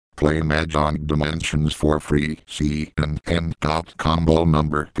Play mahjongg dimensions for free. CNN.com.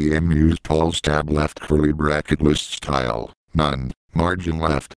 Number PM. Use pulse tab left curly bracket list style. None. Margin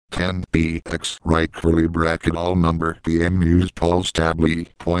left. 10 bx right curly bracket. All number PM. Use pulse tab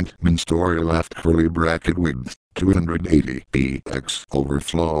point min story left curly bracket width 280 bx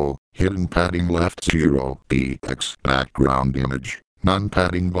overflow. Hidden padding left 0 bx background image.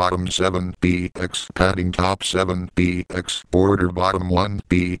 Non-padding bottom 7 bx padding top 7 bx border bottom 1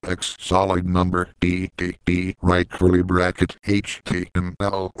 bx solid number b right curly bracket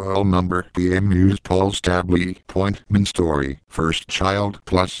html. All number PM. Use pulse tab point min story first child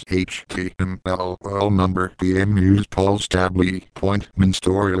plus html. All number PM. Use pulse tab point min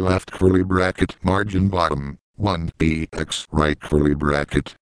story left curly bracket margin bottom 1 bx right curly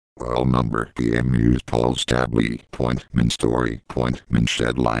bracket. All number PM. Use pulse tab point min story point min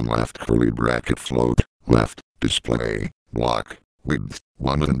shed line left curly bracket float left display block width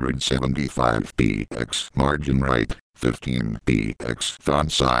 175 bx margin right 15 bx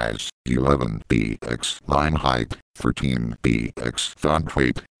font size 11 bx line height 13 bx font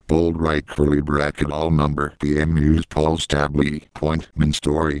weight bold right curly bracket. All number PM. Use pulse tab point min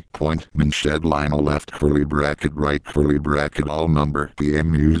story point min shed line left curly bracket right curly bracket. All number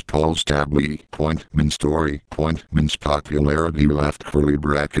PM. Use pulse tab point min story point min's popularity left curly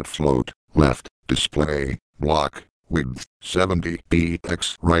bracket float left display block width 70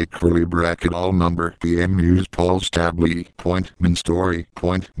 bx right curly bracket. All number PM. Use pulse tab point min story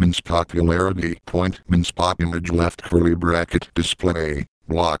point min's popularity point min's pop image left curly bracket display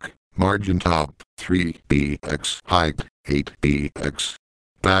block margin top 3 bx height 8 bx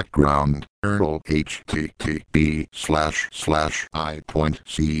background URL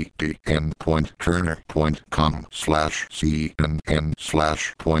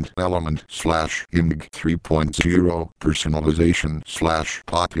http://i.cdn.com/cnn/point element/img 3.0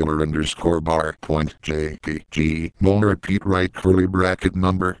 personalization/popular_bar.jpg. Null repeat right curly bracket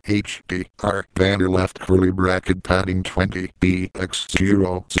number hdr banner left curly bracket padding 20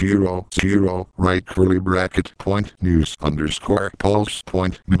 bx000 right curly bracket point news underscore pulse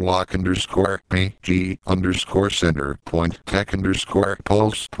point midlock underscore AG underscore center point tech underscore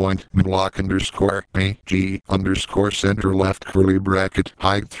pulse point midlock underscore AG underscore center left curly bracket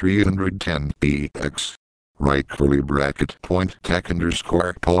height 310 bx right curly bracket point tech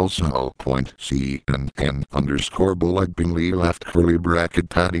underscore pulse point CNN underscore bullet bingley left curly bracket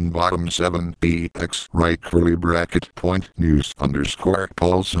padding bottom 7 bx right curly bracket point news underscore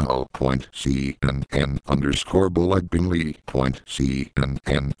pulse point CNN underscore bullet bingley point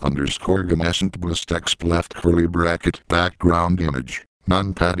CNN underscore ganescent bliss text left curly bracket background image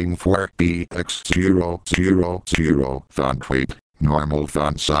non-padding 4 bx000 font weight normal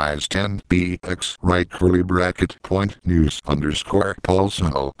font size 10 bx right curly bracket point news underscore pulse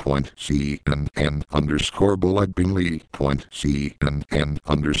point CNN underscore bullet bingley point CNN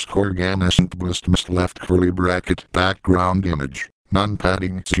underscore ganescent bliss left curly bracket background image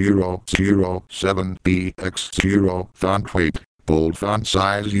non-padding 007 bx0 font weight bold font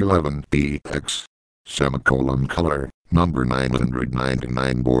size 11 bx semicolon color number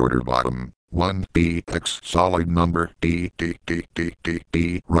 999 border bottom 1 bx solid number d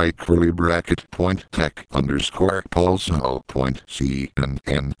right curly bracket point tech underscore pulse point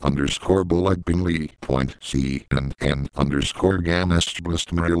CNN underscore bullet bingley point CNN underscore ganescent bliss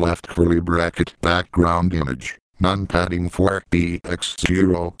left curly bracket background image non-padding 4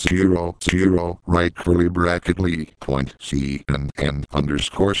 bx000 right curly bracket lee point CNN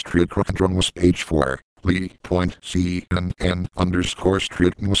underscore street wisp h4 lee point CNN underscore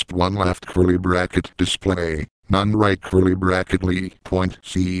street wisp 1 left curly bracket display none right curly bracket lee point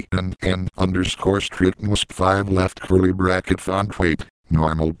CNN underscore street wisp 5 left curly bracket font weight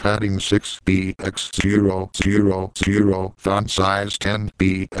normal padding 6 bx000 font size 10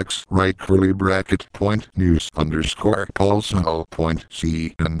 bx right curly bracket point news underscore pulse point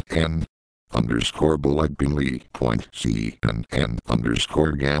CNN underscore bullet bingley point CNN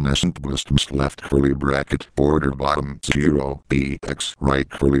underscore ganescent bliss left curly bracket border bottom 0 bx right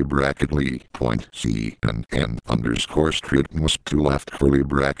curly bracket lee point CNN underscore street wisp 2 left curly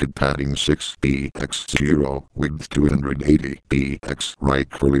bracket padding 6 bx0 width 280 bx right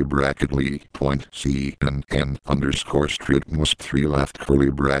curly bracket lee point CNN underscore street wisp 3 left curly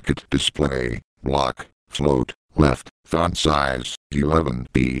bracket display block float left font size 11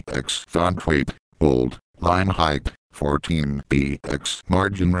 bx font weight bold line height 14 bx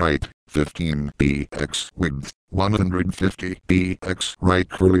margin right 15 bx width 150 bx right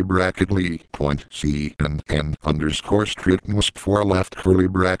curly bracket lee point CNN underscore street wisp 4 left curly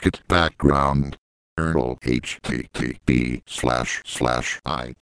bracket background URL http://i